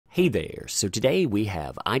Hey there, so today we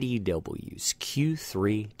have IDW's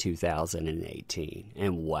Q3 2018,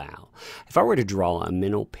 and wow, if I were to draw a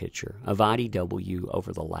mental picture of IDW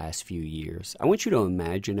over the last few years, I want you to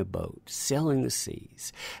imagine a boat sailing the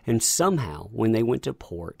seas, and somehow when they went to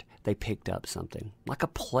port, they picked up something, like a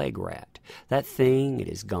plague rat. That thing, it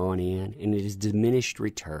has gone in, and it has diminished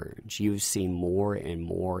returns. You've seen more and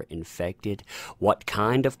more infected. What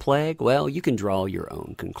kind of plague? Well, you can draw your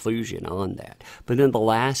own conclusion on that. But in the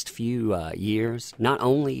last few years, not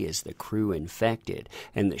only is the crew infected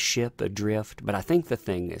and the ship adrift, but I think the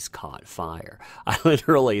thing has caught fire. I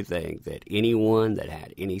literally think that anyone that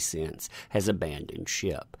had any sense has abandoned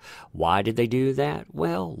ship. Why did they do that?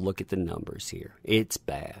 Well, look at the numbers here. It's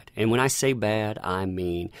bad. And when I say bad, I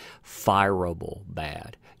mean fireable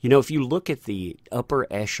bad. You know, if you look at the upper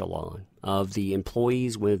echelon of the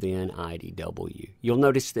employees within IDW, you'll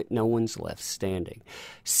notice that no one's left standing.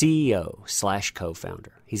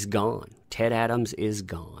 CEO/co-founder, he's gone. Ted Adams is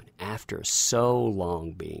gone after so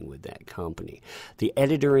long being with that company. The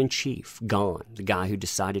editor-in-chief, gone. The guy who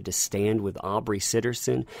decided to stand with Aubrey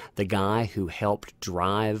Sitterson, the guy who helped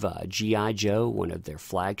drive G.I. Joe, one of their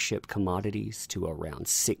flagship commodities, to around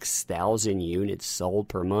 6,000 units sold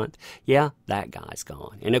per month. Yeah, that guy's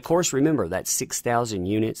gone. And of course, remember, that 6,000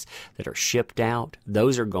 units that are shipped out,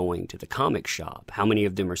 those are going to the comic shop. How many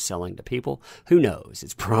of them are selling to people? Who knows?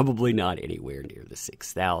 It's probably not anywhere near the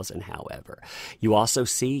 6,000, however. You also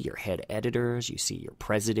see your head editors, you see your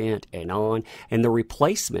president and the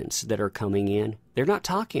replacements that are coming in, they're not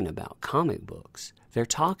talking about comic books. They're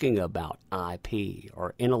talking about IP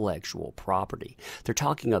or intellectual property. They're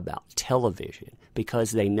talking about television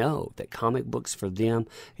because they know that comic books for them,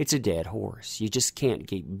 it's a dead horse. You just can't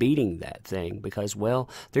keep beating that thing because, well,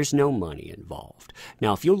 there's no money involved.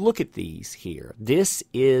 Now, if you look at these here, this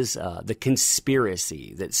is the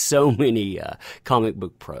conspiracy that so many comic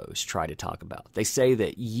book pros try to talk about. They say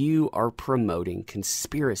that you are promoting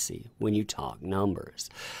conspiracy when you talk numbers.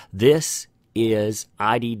 This is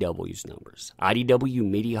IDW's numbers. IDW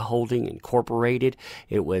Media Holding Incorporated,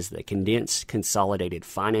 it was the condensed consolidated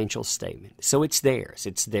financial statement. So it's theirs.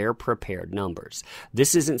 It's their prepared numbers.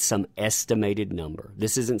 This isn't some estimated number.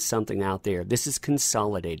 This isn't something out there. This is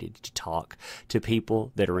consolidated to talk to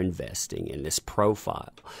people that are investing in this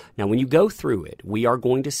profile. Now, when you go through it, we are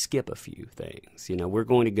going to skip a few things. You know, we're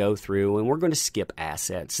going to go through and we're going to skip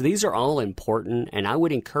assets. These are all important, and I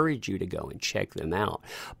would encourage you to go and check them out.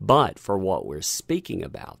 But for what we're speaking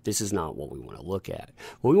about, this is not what we want to look at.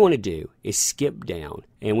 What we want to do is skip down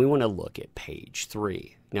and we want to look at page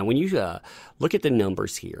 3. Now, when you look at the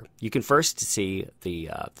numbers here, you can first see the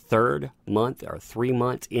third month or 3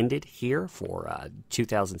 months ended here for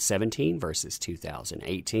 2017 versus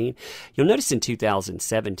 2018. You'll notice in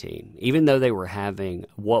 2017, even though they were having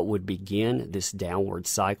what would begin this downward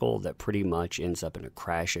cycle that pretty much ends up in a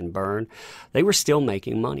crash and burn, they were still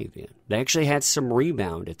making money then. They actually had some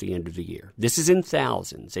rebound at the end of the year. This is in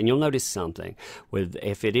thousands, and you'll notice something.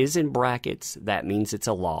 If it is in brackets, that means it's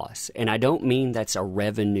a loss. And I don't mean that's a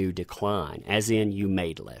revenue decline, as in you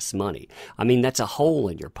made less money. I mean that's a hole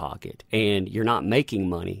in your pocket, and you're not making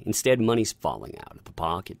money. Instead, money's falling out of the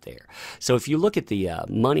pocket there. So if you look at the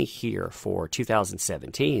money here for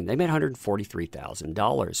 2017, they made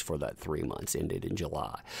 $143,000 for that 3 months ended in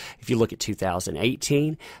July. If you look at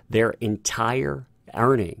 2018, their entire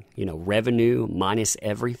earning, revenue minus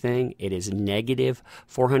everything, it is negative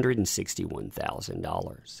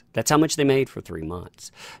 $461,000. That's how much they made for 3 months.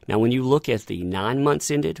 Now, when you look at the 9 months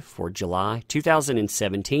ended for July,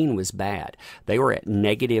 2017 was bad. They were at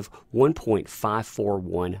negative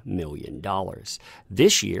 $1.541 million.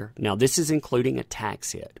 This year, now this is including a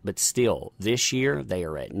tax hit, but still, this year they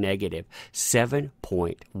are at negative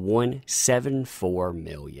 $7.174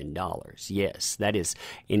 million. Yes, that is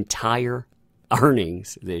entire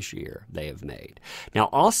earnings this year they have made. Now,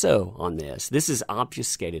 also on this is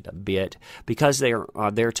obfuscated a bit because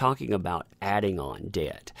they're talking about adding on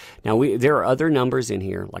debt. Now, there are other numbers in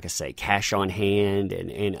here, like I say, cash on hand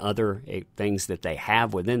and other things that they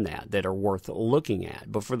have within that are worth looking at.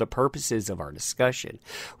 But for the purposes of our discussion,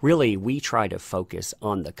 really, we try to focus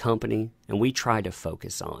on the company and we try to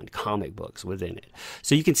focus on comic books within it.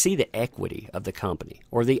 So you can see the equity of the company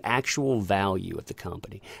or the actual value of the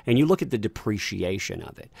company, and you look at the depreciation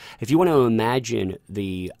of it. If you want to imagine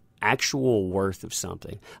the actual worth of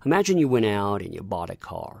something, imagine you went out and you bought a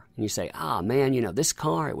car. And you say, man, this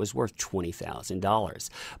car, it was worth $20,000,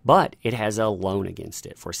 but it has a loan against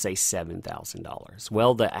it for, say, $7,000.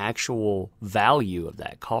 Well, the actual value of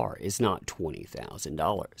that car is not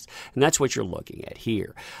 $20,000. And that's what you're looking at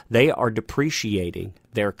here. They are depreciating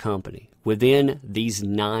their company. Within these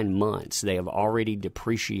 9 months, they have already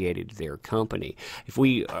depreciated their company. If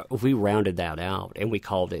we rounded that out and we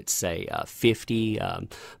called it, say, $50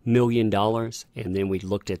 million, and then we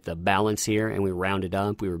looked at the balance here and we rounded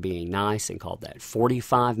up, we were being nice and called that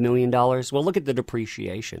 $45 million. Well, look at the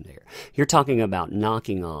depreciation there. You're talking about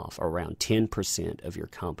knocking off around 10% of your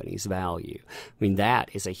company's value. I mean,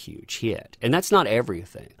 that is a huge hit. And that's not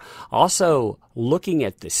everything. Also, looking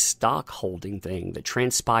at the stock holding thing that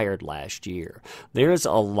transpired last year, there's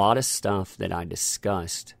a lot of stuff that I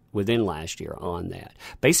discussed within last year on that.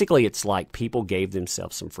 Basically, it's like people gave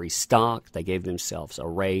themselves some free stock, they gave themselves a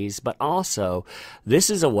raise, but also this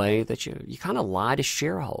is a way that you kind of lie to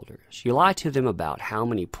shareholders. You lie to them about how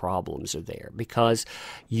many problems are there because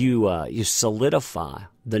you solidify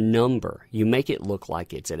the number. You make it look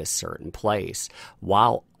like it's at a certain place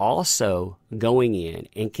while also going in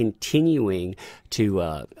and continuing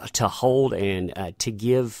to hold and to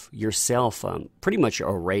give yourself pretty much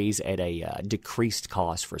a raise at a decreased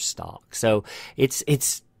cost for stock. So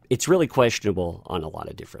it's really questionable on a lot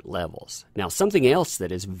of different levels. Now, something else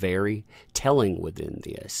that is very telling within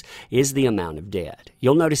this is the amount of debt.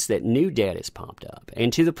 You'll notice that new debt has popped up,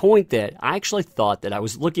 and to the point that I actually thought that I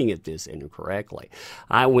was looking at this incorrectly.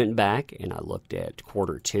 I went back and I looked at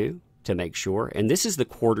quarter two to make sure, and this is the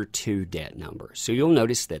quarter two debt number. So you'll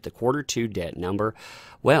notice that the quarter two debt number,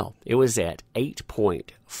 well, it was at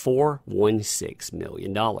 $8.416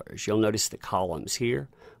 million. You'll notice the columns here.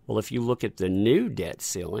 Well, if you look at the new debt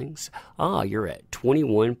ceilings, you're at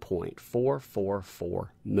 $21.444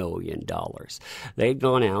 million. They had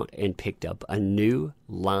gone out and picked up a new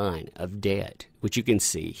line of debt, which you can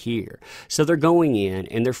see here. So they're going in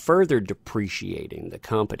and they're further depreciating the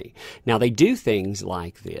company. Now, they do things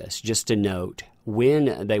like this, just to note,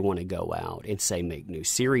 when they want to go out and say make new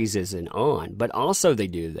series and on, but also they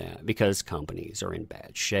do that because companies are in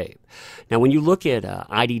bad shape. Now, when you look at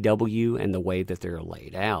IDW and the way that they're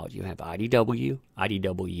laid out, you have IDW,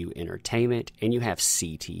 IDW Entertainment, and you have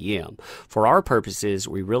CTM. For our purposes,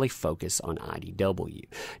 we really focus on IDW.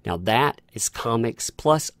 Now, that is comics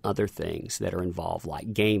plus other things that are involved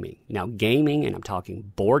like gaming. Now, gaming, and I'm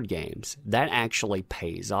talking board games, that actually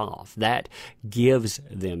pays off. That gives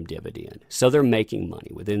them dividend. So they're making money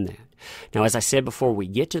within that. Now, as I said before, we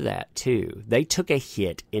get to that too. They took a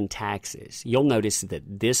hit in taxes. You'll notice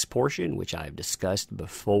that this portion, which I've discussed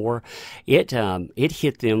before, it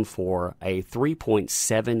hit them for a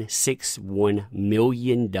 $3.761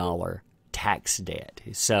 million tax debt.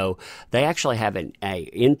 So they actually have an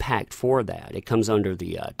impact for that. It comes under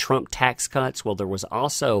the Trump tax cuts. Well, there was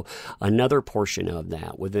also another portion of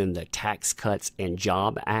that within the Tax Cuts and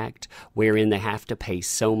Job Act, wherein they have to pay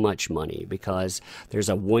so much money because there's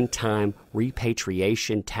a one-time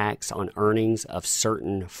repatriation tax on earnings of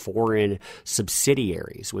certain foreign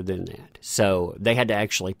subsidiaries within that. So they had to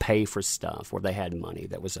actually pay for stuff where they had money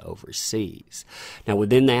that was overseas. Now,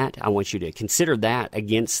 within that, I want you to consider that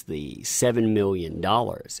against the $7 million.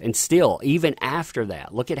 And still, even after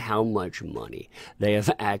that, look at how much money they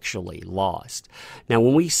have actually lost. Now,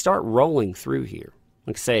 when we start rolling through here,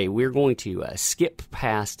 like I say, we're going to skip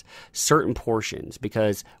past certain portions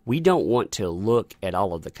because we don't want to look at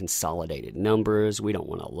all of the consolidated numbers. We don't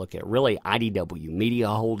want to look at really IDW Media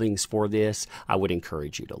Holdings for this. I would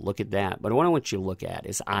encourage you to look at that. But what I want you to look at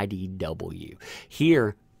is IDW.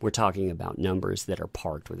 Here, we're talking about numbers that are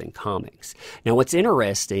parked within comics. Now, what's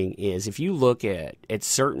interesting is if you look at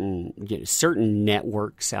certain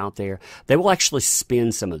networks out there, they will actually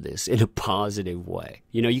spend some of this in a positive way.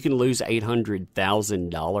 You can lose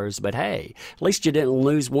 $800,000, but hey, at least you didn't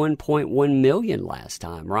lose $1.1 million last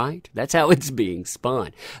time, right? That's how it's being spun.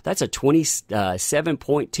 That's a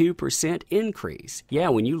 27.2% increase. Yeah,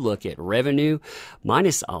 when you look at revenue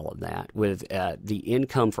minus all of that with the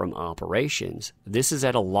income from operations, this is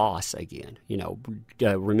at a loss again.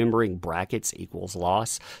 Remembering brackets equals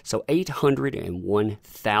loss. So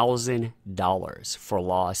 $801,000 for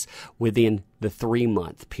loss within the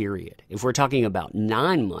 3-month period. If we're talking about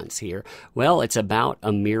 9 months here, well, it's about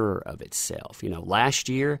a mirror of itself. Last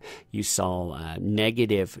year you saw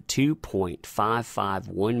negative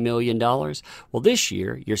 $2.551 million. Well, this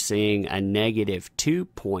year you're seeing a negative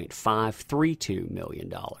 $2.532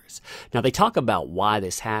 million. Now, they talk about why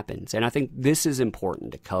this happens, and I think this is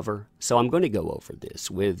important to cover, so I'm going to go over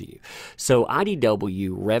this with you. So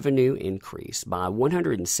IDW revenue increased by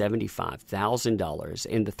 $175,000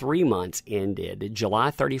 in the 3 months ending ended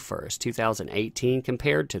July 31st, 2018,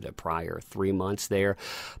 compared to the prior 3 months there,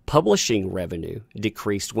 publishing revenue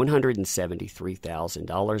decreased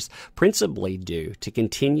 $173,000, principally due to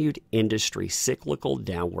continued industry cyclical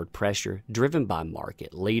downward pressure driven by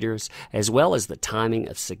market leaders, as well as the timing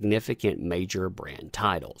of significant major brand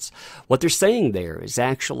titles. What they're saying there is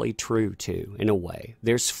actually true, too, in a way.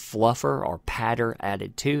 There's fluffer or patter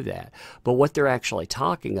added to that, but what they're actually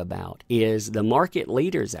talking about is the market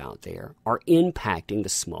leaders out there are impacting the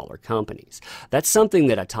smaller companies. That's something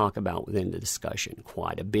that I talk about within the discussion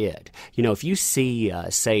quite a bit. You know, if you see,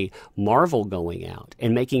 say, Marvel going out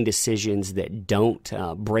and making decisions that don't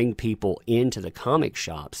bring people into the comic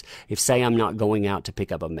shops, if, say, I'm not going out to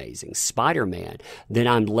pick up Amazing Spider-Man, then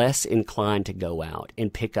I'm less inclined to go out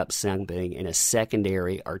and pick up something in a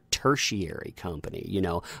secondary or tertiary company. You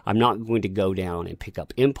know, I'm not going to go down and pick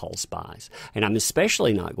up impulse buys, and I'm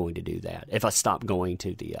especially not going to do that if I stop going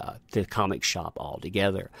to the comic shop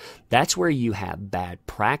altogether. That's where you have bad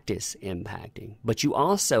practice impacting, but you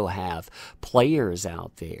also have players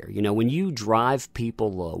out there. You know, when you drive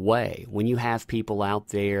people away, when you have people out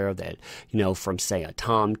there that, you know, from say a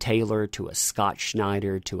Tom Taylor to a Scott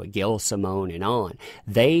Schneider to a Gail Simone and on,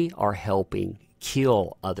 they are helping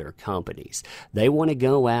kill other companies. They want to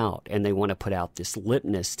go out and they want to put out this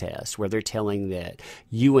litmus test where they're telling that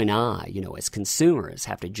you and I, you know, as consumers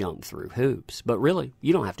have to jump through hoops. But really,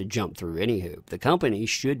 you don't have to jump through any hoop. The company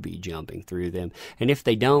should be jumping through them. And if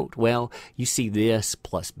they don't, well, you see this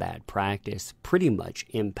plus bad practice pretty much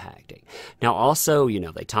impacting. Now, also, you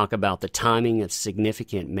know, they talk about the timing of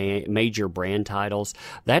significant major brand titles.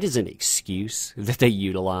 That is an excuse that they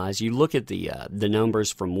utilize. You look at the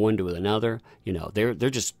numbers from one to another, you know,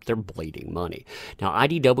 they're bleeding money. Now,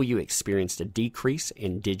 IDW experienced a decrease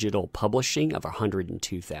in digital publishing of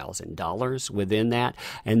 $102,000 within that,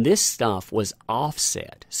 and this stuff was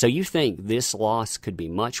offset. So you think this loss could be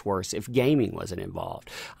much worse if gaming wasn't involved.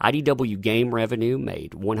 IDW game revenue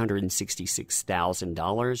made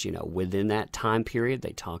 $166,000, you know, within that time period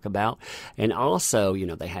they talk about. And also, you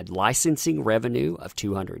know, they had licensing revenue of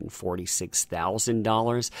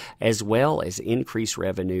 $246,000, as well as increased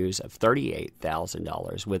revenues of $38,000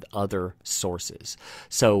 with other sources.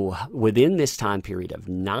 So within this time period of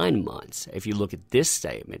 9 months, if you look at this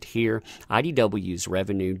statement here, IDW's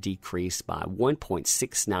revenue decreased by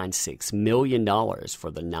 $1.696 million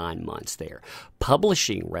for the 9 months there.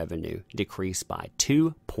 Publishing revenue decreased by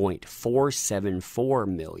 $2.474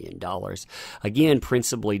 million, again,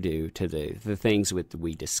 principally due to the things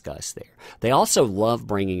we discussed there. They also love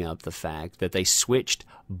bringing up the fact that they switched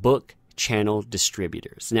book channel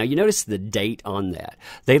distributors. Now, you notice the date on that.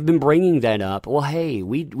 They've been bringing that up. Well, hey,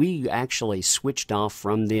 we actually switched off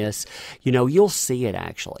from this. You know, you'll see it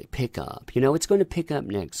actually pick up. You know, it's going to pick up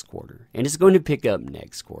next quarter, and it's going to pick up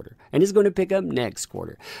next quarter, and it's going to pick up next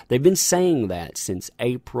quarter. They've been saying that since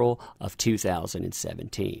April of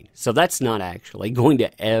 2017. So that's not actually going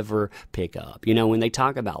to ever pick up. You know, when they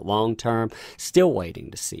talk about long term, still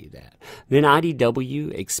waiting to see that. Then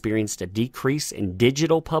IDW experienced a decrease in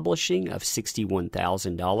digital publishing of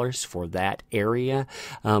 $61,000 for that area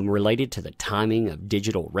related to the timing of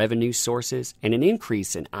digital revenue sources, and an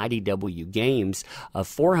increase in IDW games of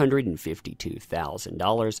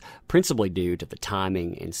 $452,000, principally due to the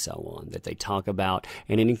timing and so on that they talk about,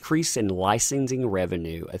 and an increase in licensing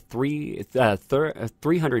revenue of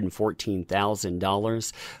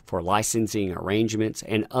 $314,000 for licensing arrangements,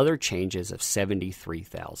 and other changes of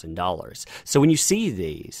 $73,000. So when you see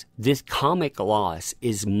these, this comic loss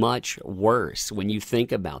is much worse when you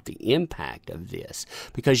think about the impact of this,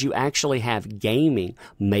 because you actually have gaming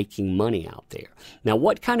making money out there. Now,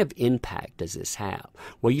 what kind of impact does this have?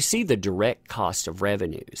 Well, you see the direct cost of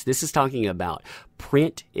revenues. This is talking about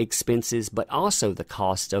print expenses, but also the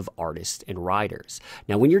cost of artists and writers.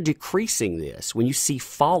 Now, when you're decreasing this, when you see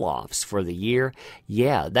fall-offs for the year,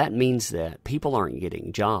 yeah, that means that people aren't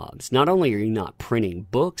getting jobs. Not only are you not printing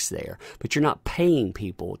books there, but you're not paying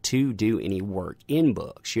people to do any work in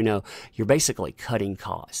books. You know, you're basically cutting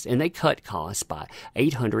costs, and they cut costs by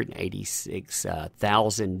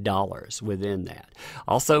 $886,000 within that.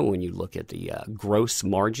 Also, when you look at the gross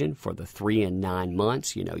margin for the 3 and 9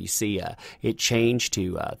 months, you know, you see it changed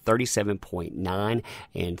to 37.9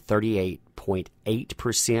 and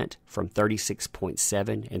 38.8% from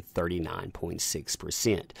 36.7 and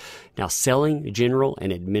 39.6%. Now, selling, general,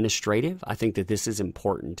 and administrative, I think that this is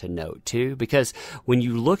important to note too, because when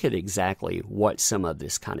you look at exactly what some of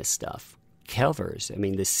this kind of stuff covers. I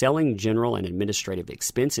mean, the selling, general, and administrative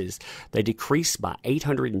expenses, they decreased by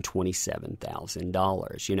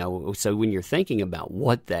 $827,000. You know, so when you're thinking about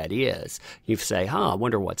what that is, you say, I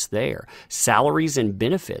wonder what's there. Salaries and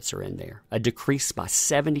benefits are in there, a decrease by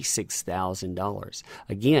 $76,000.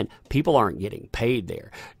 Again, people aren't getting paid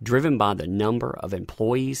there, driven by the number of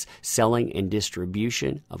employees, selling and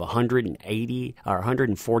distribution of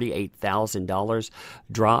 $148,000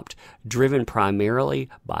 dropped, driven primarily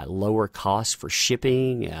by lower costs for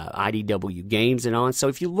shipping, IDW games and on. So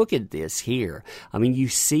if you look at this here, I mean, you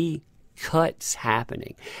see cuts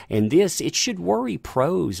happening. And it should worry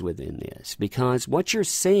pros within this, because what you're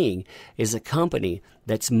seeing is a company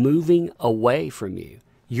that's moving away from you.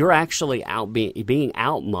 You're actually being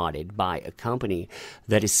outmoded by a company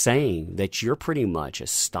that is saying that you're pretty much a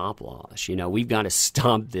stop loss. You know, we've got to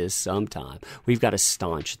stop this sometime. We've got to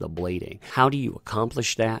staunch the bleeding. How do you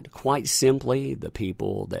accomplish that? Quite simply, the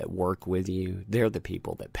people that work with you, they're the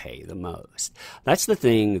people that pay the most. That's the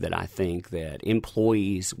thing that I think that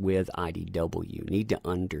employees with IDW need to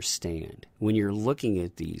understand. When you're looking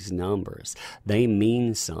at these numbers, they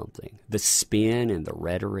mean something. The spin and the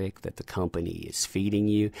rhetoric that the company is feeding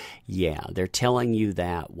you, yeah, they're telling you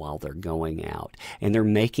that while they're going out, and they're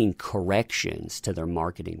making corrections to their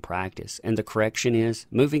marketing practice. And the correction is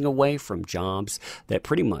moving away from jobs that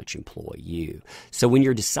pretty much employ you. So when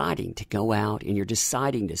you're deciding to go out and you're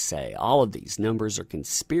deciding to say all of these numbers are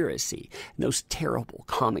conspiracy, and those terrible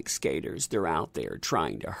comic skaters, they're out there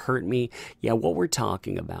trying to hurt me, yeah, what we're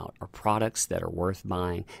talking about are products that are worth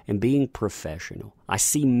buying and being professional. I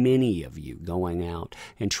see many of you going out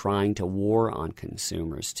and trying to war on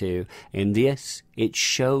consumers too, and it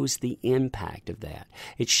shows the impact of that.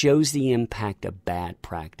 It shows the impact of bad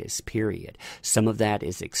practice, period. Some of that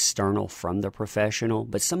is external from the professional,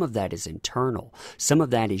 but some of that is internal. Some of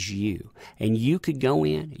that is you. And you could go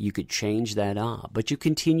in, you could change that up, but you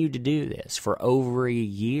continue to do this for over a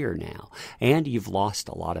year now, and you've lost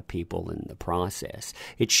a lot of people in the process.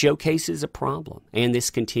 It showcases a problem, and this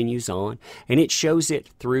continues on, and it shows it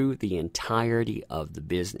through the entirety of the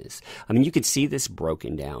business. I mean, you could see this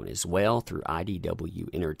broken down as well through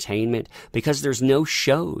IDW Entertainment, because there's no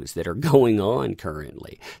shows that are going on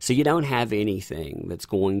currently. So you don't have anything that's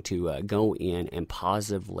going to go in and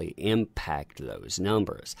positively impact those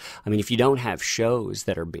numbers. I mean, if you don't have shows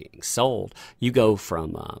that are being sold, you go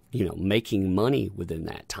from making money within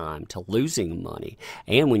that time to losing money.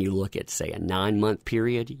 And when you look at, say, a 9-month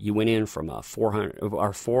period, you went in from a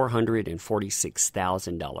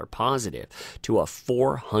 $446,000 positive to a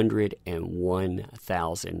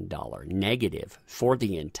 $401,000 negative for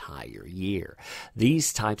the entire year.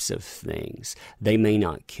 These types of things, they may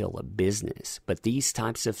not kill a business, but these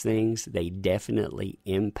types of things, they definitely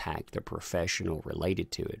impact the professional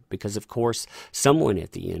related to it, because of course someone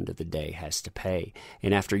at the end of the day has to pay.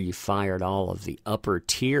 And after you fired all of the upper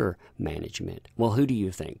tier management, well, who do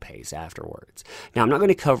you think pays afterwards? Now, I'm not going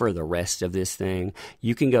to cover the rest of this thing.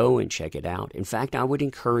 You can go and check it out. In fact, I would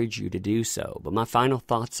encourage you to do so. But my final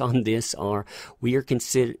thoughts on this are we are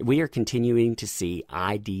continuing to see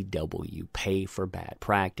IDW pay for bad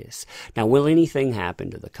practice. Now, will anything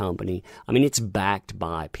happen to the company? I mean, it's backed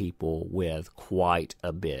by people with quite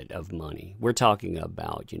a bit of money. We're talking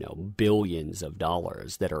about, billions of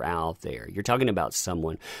dollars that are out there. You're talking about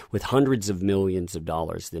someone with hundreds of millions of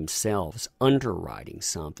dollars themselves underwriting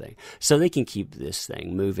something so they can keep this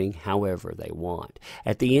thing moving however they want.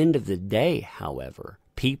 At the end of the day, however,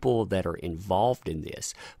 people that are involved in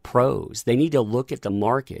this, pros, they need to look at the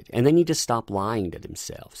market and they need to stop lying to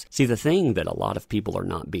themselves. See, the thing that a lot of people are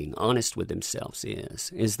not being honest with themselves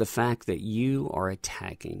is the fact that you are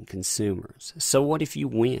attacking consumers. So what if you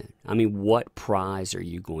win? I mean, what prize are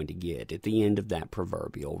you going to get at the end of that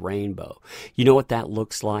proverbial rainbow? You know what that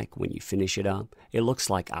looks like when you finish it up? It looks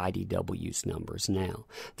like IDW's numbers now.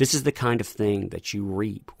 This is the kind of thing that you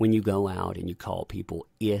reap when you go out and you call people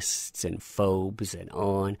ists and phobes and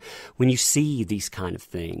on. When you see these kind of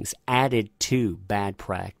things added to bad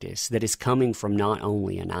practice that is coming from not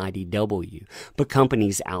only an IDW, but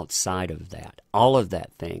companies outside of that, all of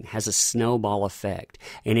that thing has a snowball effect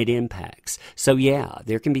and it impacts. So yeah,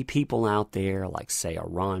 there can be people out there like, say, a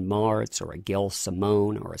Ron Martz or a Gail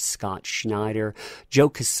Simone or a Scott Schneider, Joe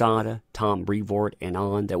Quesada, Tom Brevoort, and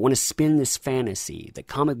on, that want to spin this fantasy that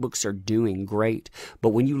comic books are doing great. But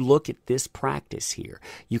when you look at this practice here,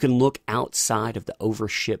 you can look outside of the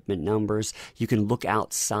overshipment numbers. You can look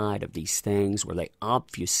outside of these things where they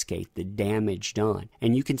obfuscate the damage done.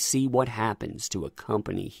 And you can see what happens to a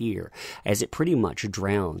company here as it pretty much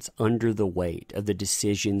drowns under the weight of the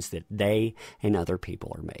decisions that they and other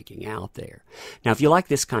people are making out there. Now, if you like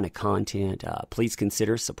this kind of content, please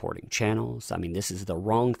consider supporting channels. I mean, this is the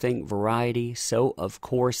Wrong Think variety, so of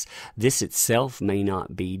course, this itself may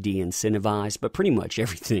not be de-incentivized, but pretty much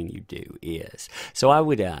everything you do is. So I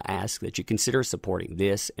would ask that you consider supporting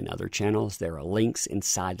this and other channels. There are links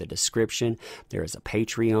inside the description. There is a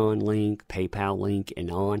Patreon link, PayPal link,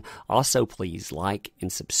 and on. Also, please like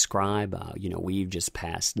and subscribe. We've just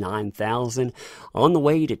passed 9,000, on the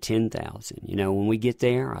way to 10,000. When we get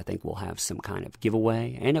there, I think we'll have some kind of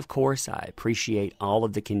giveaway. And of course, I appreciate all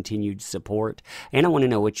of the continued support, and I want to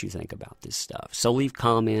know what you think about this stuff. So leave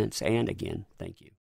comments, and again, thank you.